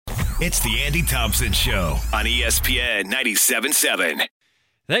It's the Andy Thompson Show on ESPN 97.7.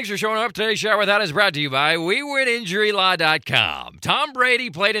 Thanks for showing up. Today's Shower Without is brought to you by WeWinInjuryLaw.com. Tom Brady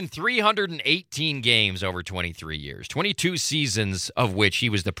played in 318 games over 23 years, 22 seasons of which he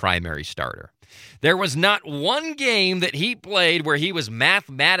was the primary starter. There was not one game that he played where he was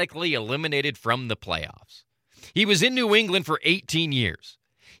mathematically eliminated from the playoffs. He was in New England for 18 years.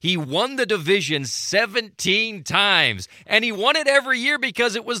 He won the division 17 times, and he won it every year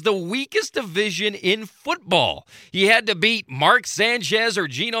because it was the weakest division in football. He had to beat Mark Sanchez or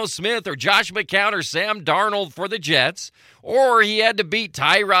Geno Smith or Josh McCown or Sam Darnold for the Jets, or he had to beat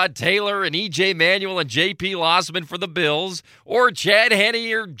Tyrod Taylor and E.J. Manuel and J.P. Lossman for the Bills, or Chad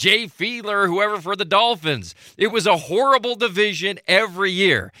Henne or Jay Fiedler or whoever for the Dolphins. It was a horrible division every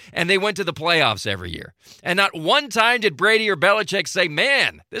year, and they went to the playoffs every year. And not one time did Brady or Belichick say,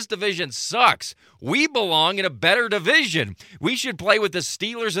 man, this division sucks. We belong in a better division. We should play with the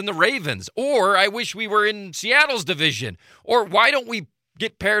Steelers and the Ravens. Or I wish we were in Seattle's division. Or why don't we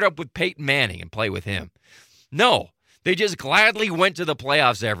get paired up with Peyton Manning and play with him? No. They just gladly went to the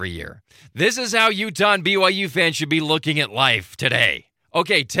playoffs every year. This is how Utah and BYU fans should be looking at life today.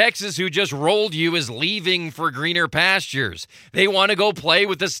 Okay, Texas, who just rolled you, is leaving for greener pastures. They want to go play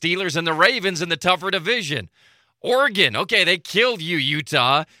with the Steelers and the Ravens in the tougher division. Oregon, okay, they killed you,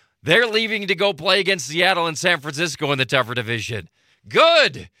 Utah. They're leaving to go play against Seattle and San Francisco in the tougher division.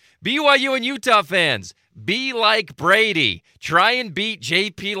 Good. BYU and Utah fans, be like Brady. Try and beat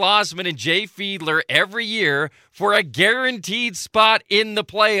J.P. Lossman and Jay Fiedler every year for a guaranteed spot in the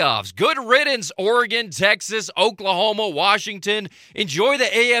playoffs. Good riddance, Oregon, Texas, Oklahoma, Washington. Enjoy the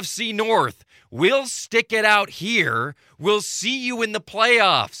AFC North. We'll stick it out here. We'll see you in the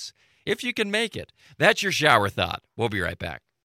playoffs, if you can make it. That's your shower thought. We'll be right back.